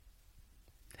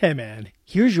Hey man,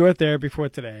 here's your therapy for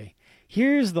today.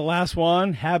 Here's the last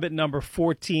one, habit number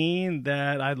 14,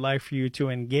 that I'd like for you to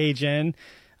engage in.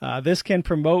 This can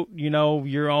promote,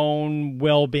 your own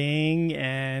well-being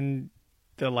and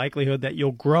the likelihood that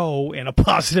you'll grow in a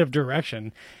positive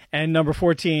direction. And number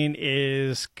 14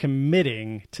 is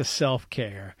committing to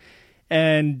self-care.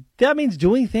 And that means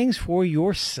doing things for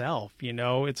yourself.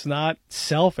 It's not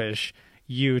selfish,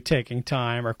 you taking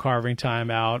time or carving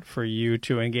time out for you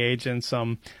to engage in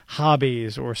some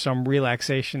hobbies or some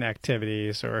relaxation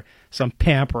activities or some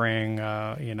pampering,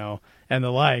 and the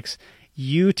likes.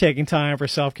 You taking time for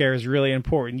self-care is really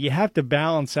important. You have to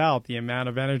balance out the amount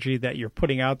of energy that you're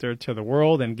putting out there to the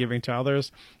world and giving to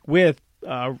others with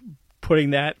putting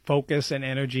that focus and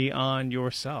energy on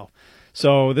yourself.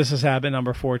 So this is habit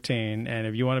number 14. And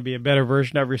if you want to be a better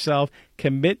version of yourself,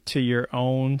 commit to your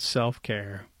own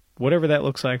self-care, whatever that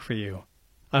looks like for you.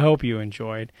 I hope you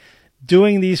enjoyed.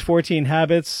 Doing these 14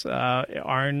 habits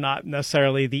are not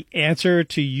necessarily the answer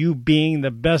to you being the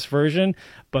best version,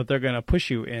 but they're going to push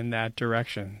you in that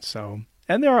direction.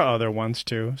 And there are other ones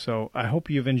too. So I hope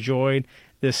you've enjoyed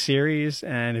this series.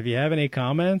 And if you have any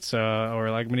comments or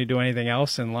like me to do anything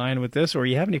else in line with this, or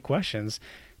you have any questions,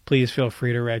 please feel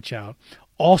free to reach out.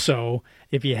 Also,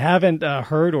 if you haven't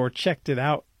heard or checked it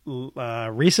out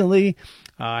recently,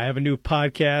 I have a new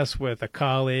podcast with a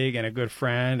colleague and a good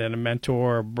friend and a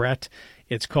mentor, Brett.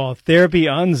 It's called Therapy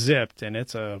Unzipped, and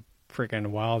it's a freaking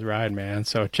wild ride, man.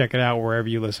 So check it out wherever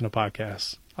you listen to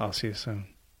podcasts. I'll see you soon.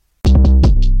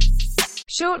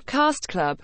 Shortcast Club.